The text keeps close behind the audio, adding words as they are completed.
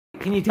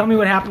Can you tell me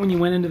what happened when you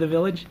went into the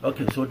village?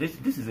 Okay, so this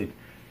is it.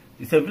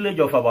 It's a village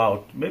of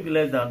about maybe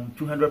less than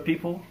 200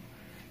 people,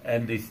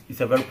 and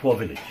it's a very poor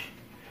village.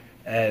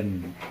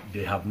 And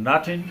they have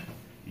nothing.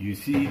 You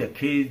see the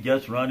kids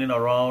just running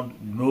around,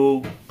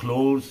 no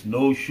clothes,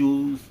 no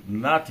shoes,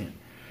 nothing.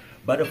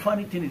 But the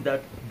funny thing is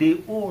that they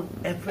own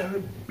a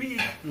very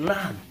big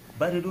land,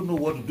 but they don't know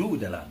what to do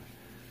with the land.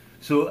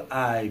 So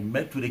I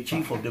met with the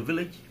chief of the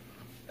village,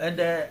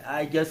 and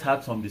I just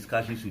had some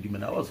discussions with him,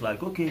 and I was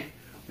like, okay,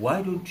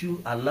 why don't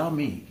you allow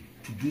me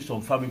to do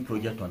some farming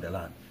project on the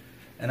land?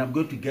 And I'm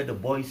going to get the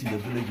boys in the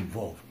village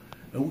involved.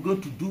 And we're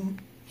going to do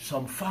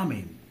some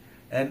farming.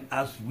 And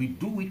as we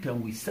do it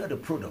and we sell the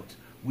products,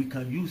 we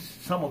can use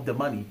some of the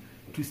money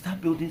to start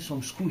building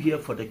some school here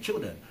for the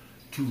children,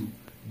 to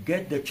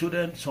get the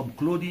children some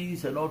clothing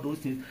and all those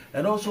things,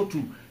 and also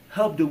to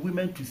help the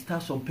women to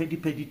start some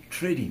petty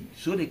trading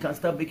so they can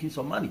start making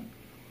some money.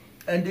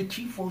 And the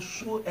chief was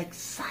so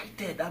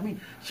excited. I mean,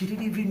 she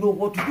didn't even know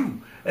what to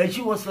do. And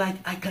she was like,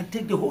 I can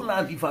take the whole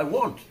land if I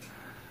want.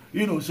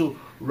 You know, so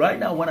right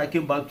now when I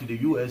came back to the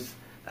US,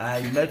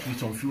 I met with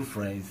some few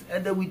friends,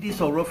 and then we did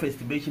some rough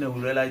estimation, and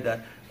we realized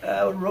that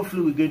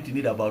roughly we're going to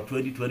need about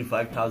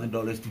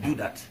 $20,000 to do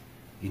that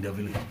in the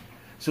village.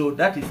 So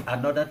that is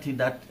another thing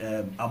that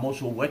I'm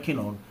also working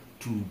on,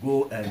 to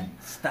go and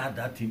start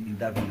that thing in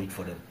that village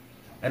for them.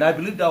 And I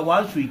believe that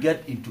once we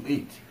get into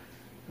it,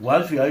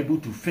 once we are able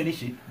to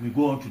finish it, we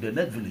go on to the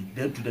next village,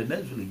 then to the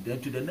next village, then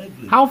to the next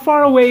village. How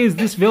far away is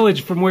this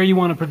village from where you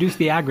want to produce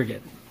the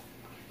aggregate?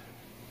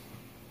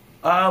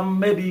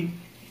 Maybe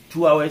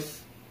 2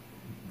 hours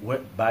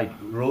by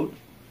road.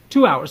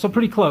 2 hours, so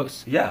pretty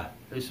close. Yeah,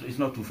 it's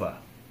not too far.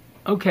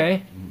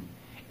 Okay.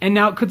 And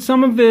now, could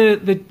some of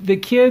the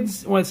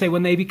kids, let's say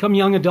when they become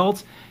young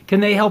adults,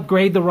 can they help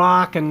grade the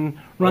rock and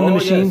run the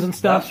machines and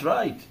stuff? That's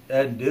right,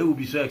 and they will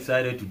be so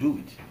excited to do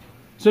it.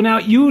 So now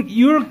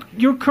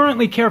you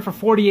currently care for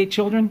 48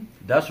 children?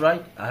 That's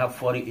right. I have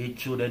 48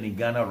 children in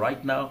Ghana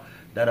right now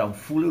that I'm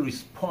fully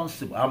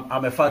responsible.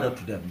 I'm a father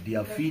to them. They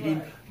are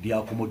feeding, their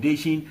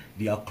accommodation,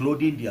 their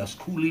clothing, their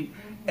schooling,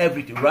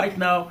 everything. Right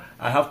now,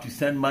 I have to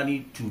send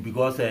money to,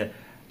 because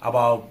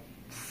about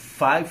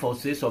 5 or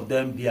 6 of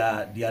them,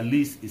 their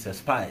lease is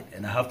expired,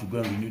 and I have to go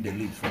and renew the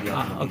lease for their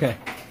accommodation. Okay.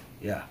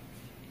 Yeah.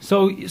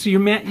 So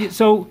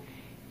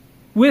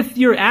with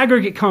your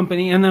aggregate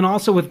company, and then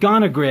also with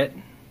Ghana Grit,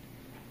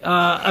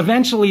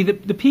 eventually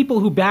the people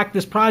who back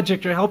this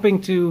project are helping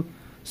to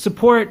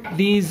support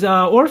these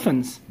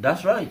orphans.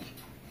 That's right.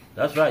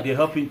 That's right. They're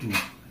helping to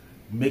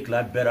make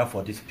life better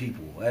for these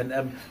people. And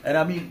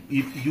I mean,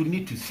 if you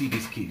need to see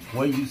these kids,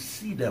 when you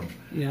see them,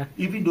 yeah,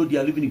 even though they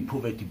are living in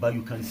poverty, but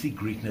you can see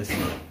greatness in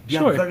them. They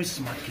Sure. are very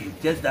smart kids,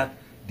 just that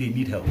they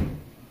need help.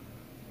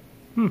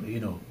 You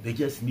know, they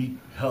just need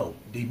help.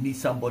 They need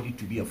somebody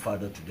to be a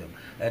father to them.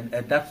 And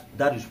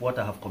that is what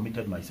I have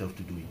committed myself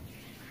to doing.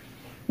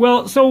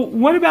 Well, so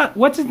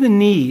what's the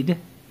need?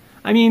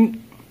 I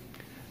mean,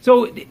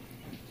 so,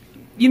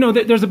 you know,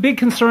 there's a big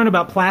concern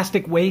about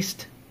plastic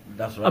waste.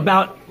 That's right.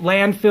 About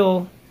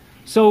landfill.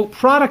 So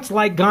products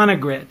like Ghana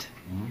Grit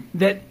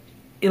that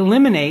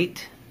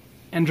eliminate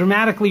and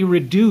dramatically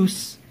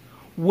reduce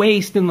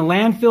waste in the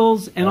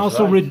landfills, and That's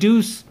also right.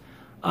 reduce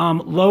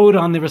load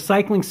on the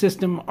recycling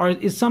system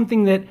is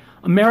something that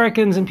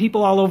Americans and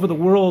people all over the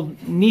world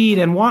need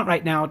and want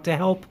right now to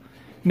help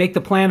make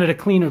the planet a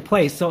cleaner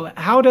place. So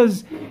how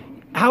does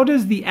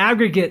the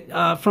aggregate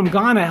from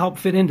Ghana help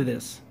fit into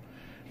this?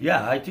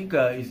 Yeah, I think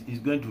it's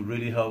going to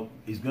really help.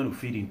 It's going to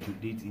fit into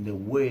it in a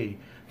way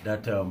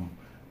that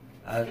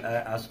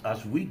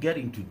as we get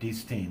into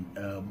this thing,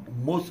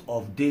 most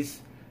of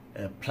these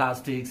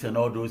plastics and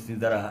all those things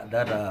that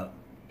are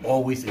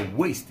always a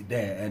waste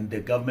there, and the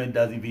government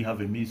doesn't even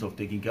have a means of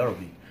taking care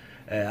of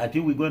it. I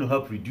think we're going to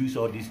help reduce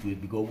all this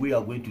waste, because we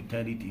are going to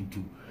turn it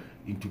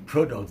into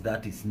products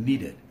that is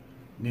needed,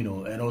 you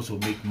know, and also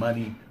make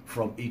money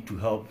from it to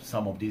help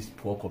some of these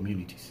poor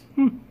communities.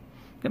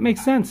 That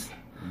makes sense.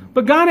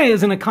 But Ghana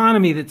is an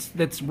economy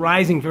that's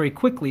rising very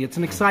quickly. It's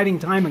an exciting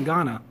time in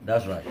Ghana.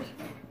 That's right.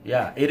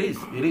 Yeah, it is.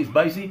 It is.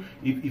 But you see,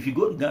 if you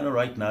go to Ghana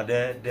right now,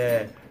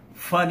 the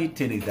funny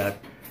thing is that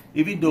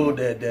even though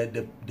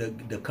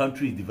the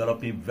country is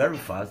developing very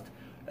fast,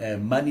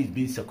 money is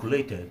being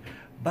circulated,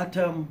 but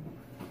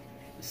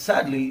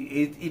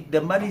sadly,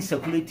 the money is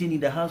circulating in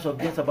the hands of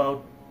just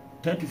about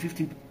 10 to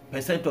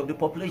 15% of the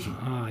population.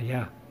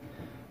 Yeah.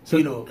 So,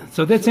 you know,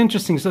 so that's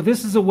interesting. So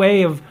this is a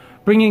way of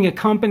bringing a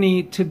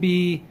company to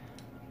be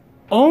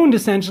owned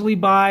essentially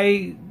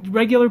by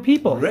regular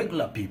people.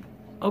 Regular people.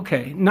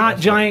 Okay, not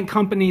That's giant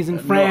companies in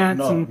France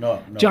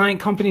no.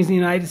 giant companies in the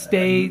United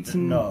States.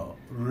 No,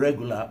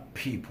 regular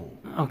people.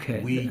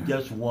 Okay. We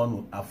just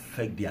want to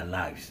affect their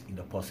lives in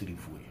a positive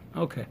way.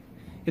 Okay.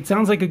 It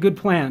sounds like a good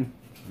plan.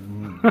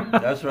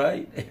 That's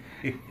right.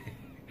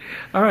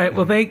 All right.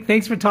 Well,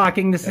 thanks for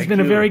talking. This has been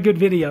a very good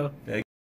video.